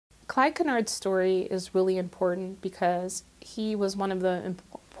Clyde Kennard's story is really important because he was one of the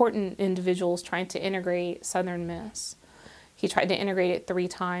important individuals trying to integrate Southern Miss. He tried to integrate it 3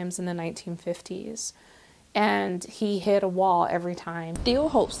 times in the 1950s, and he hit a wall every time. Steele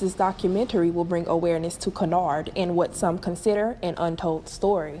hopes this documentary will bring awareness to Kennard and what some consider an untold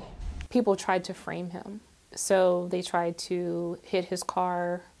story. People tried to frame him. So they tried to hit his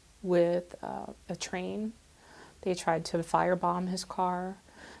car with a train. They tried to firebomb his car.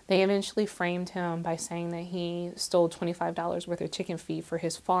 They eventually framed him by saying that he stole $25 worth of chicken feed for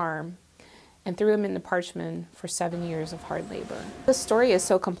his farm and threw him into Parchman for 7 years of hard labor. The story is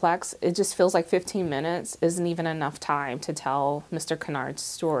so complex, it just feels like 15 minutes isn't even enough time to tell Mr. Kennard's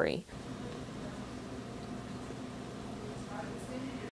story.